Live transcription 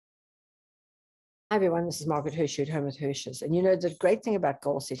Hi everyone, this is Margaret Hershey at Home with Hershey's. And you know, the great thing about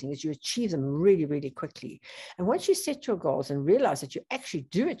goal setting is you achieve them really, really quickly. And once you set your goals and realize that you actually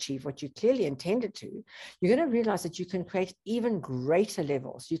do achieve what you clearly intended to, you're going to realize that you can create even greater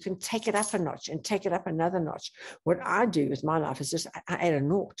levels. You can take it up a notch and take it up another notch. What I do with my life is just I add a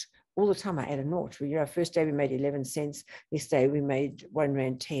naught. All the time I add a naught. First day we made 11 cents. Next day we made 1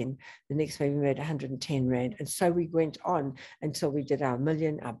 Rand 10. The next day we made 110 Rand. And so we went on until we did our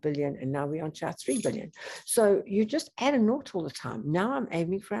million, our billion, and now we're on to our 3 billion. So you just add a naught all the time. Now I'm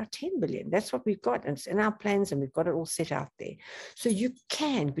aiming for our 10 billion. That's what we've got. And it's in our plans and we've got it all set out there. So you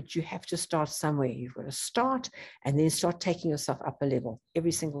can, but you have to start somewhere. You've got to start and then start taking yourself up a level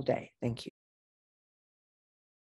every single day. Thank you.